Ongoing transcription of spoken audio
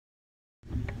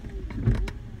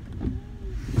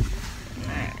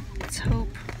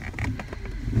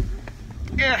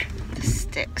Ugh, this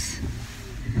sticks.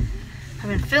 I've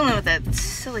been fiddling with that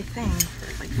silly thing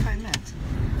for like 5 minutes.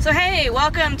 So hey,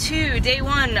 welcome to day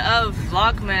 1 of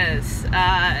Vlogmas.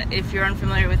 If you're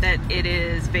unfamiliar with it, it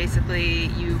is basically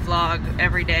you vlog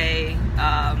every day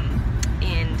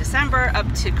in December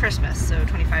up to Christmas, so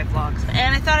 25 vlogs.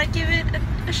 And I thought I'd give it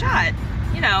a shot,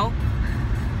 you know.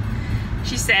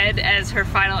 She said as her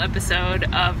final episode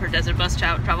of her Desert Bus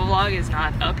travel vlog is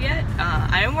not up yet.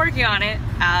 I am working on it.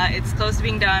 It's close to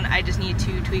being done. I just need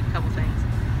to tweak a couple things.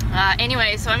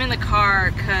 Anyway, so I'm in the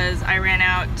car because I ran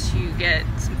out to get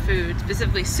some food,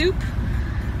 specifically soup,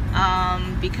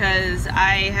 because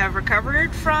I have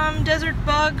recovered from desert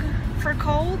bug for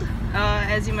cold.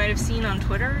 As you might have seen on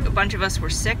Twitter, a bunch of us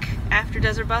were sick after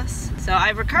Desert Bus. So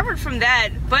I've recovered from that,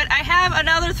 but I have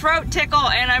another throat tickle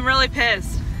and I'm really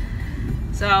pissed.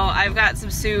 So I've got some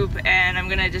soup and I'm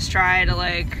gonna just try to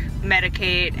like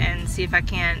medicate and see if I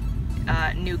can't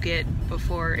nuke it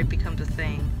before it becomes a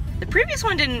thing. The previous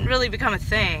one didn't really become a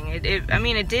thing. I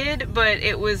mean it did, but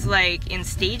it was like in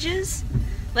stages.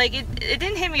 Like it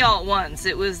didn't hit me all at once.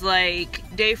 It was like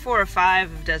day 4 or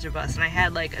 5 of Desert Bus and I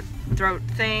had like a throat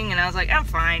thing and I was like, I'm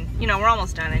fine. You know, we're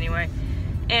almost done anyway.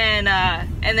 And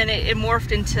then it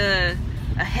morphed into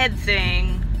a head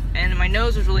thing and my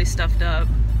nose was really stuffed up.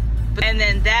 And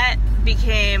then that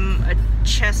became a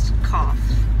chest cough.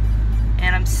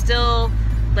 And I'm still,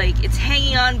 like, it's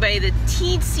hanging on by the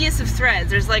teensiest of threads.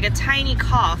 There's like a tiny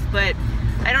cough, but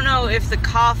I don't know if the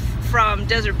cough from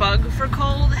Desert Bug for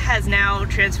cold has now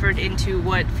transferred into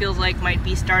what feels like might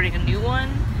be starting a new one.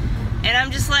 And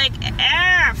I'm just like,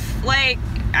 F! Like,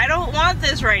 I don't want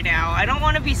this right now. I don't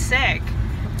want to be sick.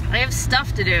 I have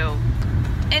stuff to do.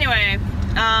 Anyway,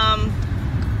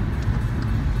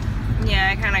 yeah,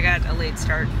 I kind of got a late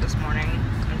start this morning,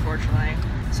 unfortunately.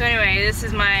 So anyway, this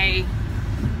is my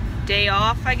day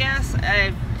off, I guess.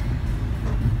 I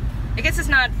guess it's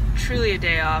not truly a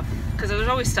day off, because there's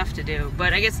always stuff to do,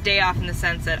 but I guess day off in the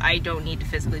sense that I don't need to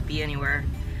physically be anywhere.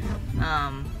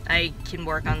 I can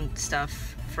work on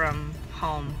stuff from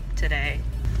home today.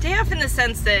 Day off in the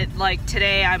sense that, like,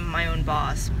 today I'm my own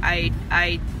boss.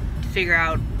 I figure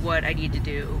out what I need to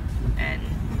do and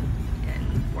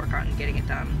work on getting it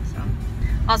done. So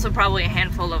also probably a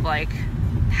handful of like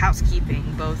housekeeping,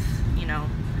 both, you know,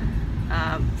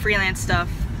 freelance stuff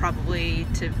probably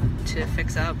to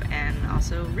fix up, and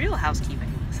also real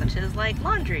housekeeping such as like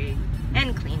laundry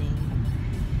and cleaning.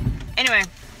 Anyway,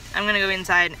 I'm gonna go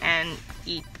inside and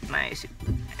eat my soup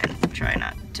and try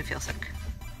not to feel sick.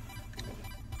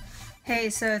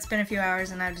 Hey, so it's been a few hours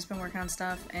and I've just been working on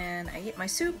stuff and I ate my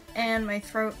soup and my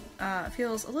throat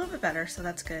feels a little bit better, so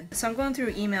that's good. So I'm going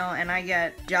through email and I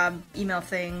get job email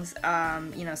things.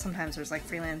 You know, sometimes there's like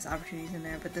freelance opportunities in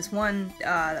there, but this one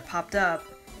that popped up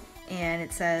and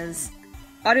it says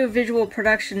audiovisual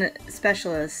production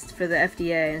specialist for the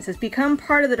FDA, and it says become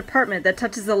part of the department that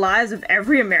touches the lives of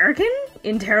every American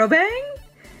in Terabang.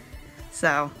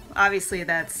 So obviously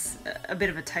that's a bit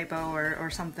of a typo or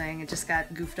something. It just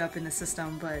got goofed up in the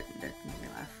system, but it made me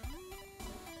laugh.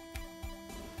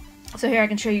 So here I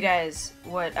can show you guys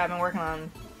what I've been working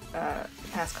on the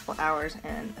past couple hours,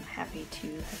 and I'm happy to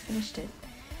have finished it.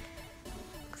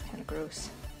 Looks kind of gross,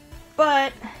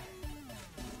 but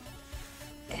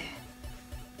I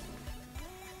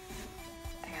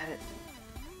got it.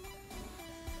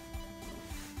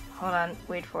 Hold on,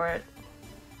 wait for it.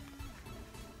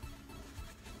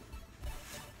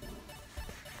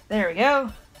 There we go.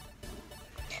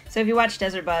 So if you watch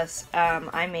Desert Bus,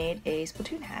 I made a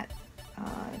Splatoon hat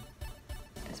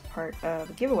as part of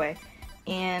a giveaway,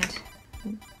 and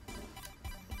trim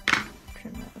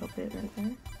that little bit right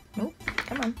there. Nope,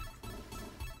 come on.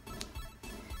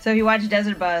 So if you watch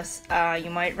Desert Bus, you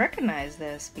might recognize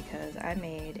this because I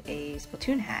made a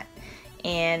Splatoon hat,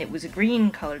 and it was a green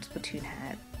colored Splatoon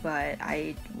hat, but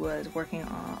I was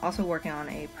also working on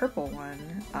a purple one,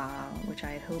 which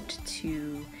I had hoped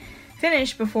to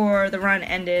finish before the run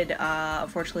ended.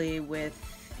 Unfortunately,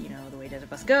 with, you know, the way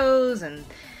Desert Bus goes and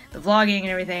the vlogging and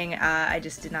everything, I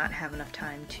just did not have enough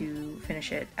time to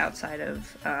finish it outside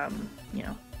of, you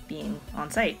know, being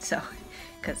on site. So,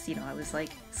 because, you know, I was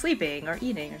like sleeping or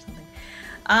eating or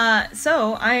something.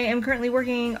 So I am currently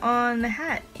working on the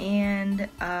hat, and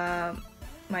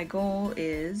my goal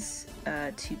is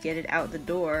to get it out the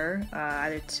door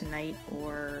either tonight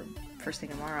or first thing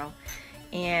tomorrow,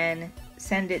 and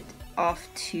send it off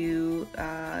to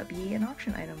be an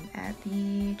auction item at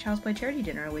the Child's Play charity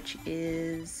dinner, which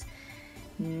is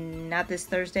not this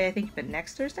Thursday, I think, but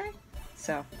next Thursday.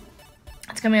 So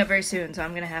It's coming up very soon, so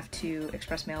I'm gonna have to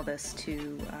express mail this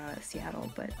to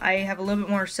Seattle. But I have a little bit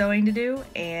more sewing to do,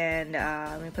 and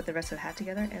let me put the rest of the hat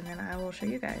together, and then I will show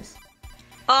you guys.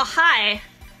 Oh, hi!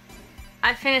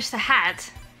 I finished the hat.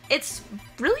 It's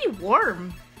really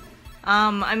warm.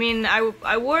 I mean,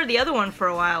 I wore the other one for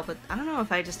a while, but I don't know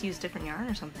if I just used different yarn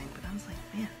or something, but I was like,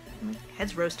 man, my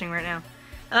head's roasting right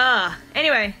now.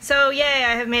 Anyway, so yay,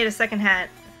 I have made a second hat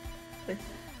with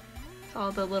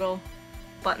all the little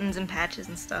buttons and patches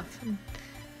and stuff, and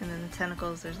then the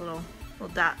tentacles, there's little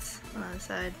dots on the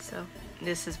side. So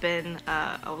this has been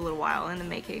a little while in the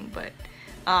making, but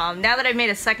now that I've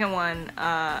made a second one,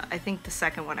 I think the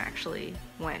second one actually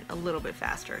went a little bit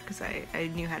faster because I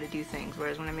knew how to do things,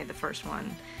 whereas when I made the first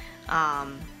one,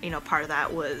 you know, part of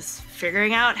that was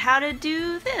figuring out how to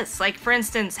do this. Like, for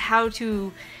instance, how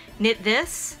to knit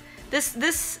this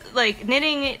like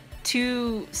knitting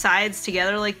two sides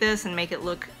together like this and make it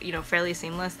look, you know, fairly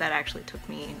seamless. That actually took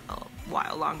me a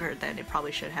while longer than it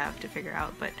probably should have to figure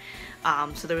out. But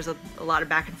so there was a lot of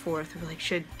back and forth. We were like,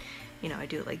 should, you know, I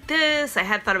do it like this? I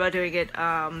had thought about doing it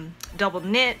double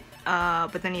knit,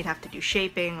 but then you'd have to do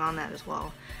shaping on that as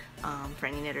well, for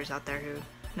any knitters out there who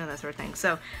know that sort of thing.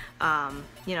 So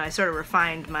you know, I sort of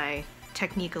refined my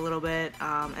technique a little bit,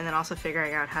 and then also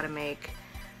figuring out how to make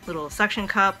little suction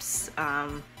cups.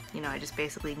 You know, I just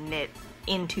basically knit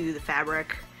into the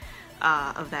fabric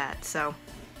of that. So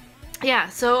yeah,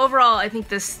 so overall I think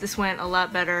this went a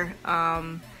lot better.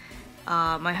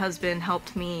 My husband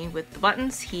helped me with the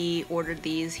buttons. He ordered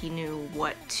these, he knew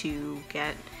what to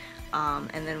get,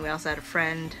 and then we also had a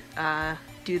friend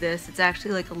do this. It's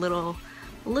actually like a little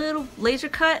laser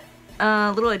cut,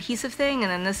 little adhesive thing, and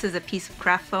then this is a piece of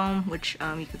craft foam, which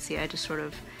you can see I just sort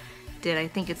of did. I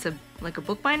think it's like a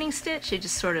bookbinding stitch. It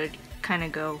just sort of kind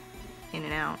of go in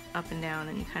and out, up and down,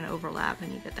 and you kind of overlap,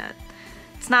 and you get that.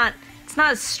 It's not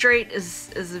as straight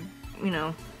as you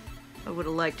know, I would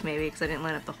have liked maybe, because I didn't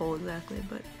line up the hole exactly,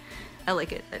 but I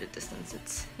like it at a distance.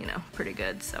 It's, you know, pretty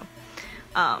good. So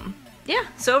yeah,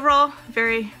 so overall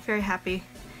very, very happy.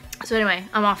 So anyway,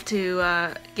 I'm off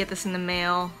to get this in the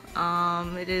mail.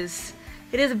 It is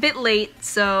a bit late,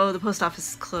 so the post office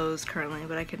is closed currently,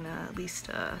 but I can at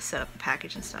least set up the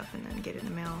package and stuff and then get it in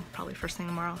the mail probably first thing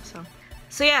tomorrow.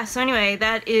 So yeah, so anyway,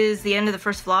 that is the end of the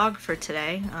first vlog for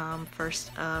today.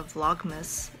 First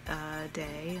Vlogmas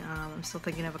day. I'm still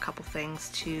thinking of a couple things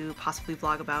to possibly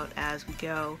vlog about as we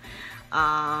go.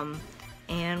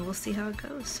 And we'll see how it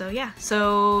goes. So yeah,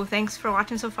 so thanks for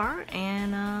watching so far,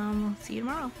 and I'll see you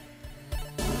tomorrow.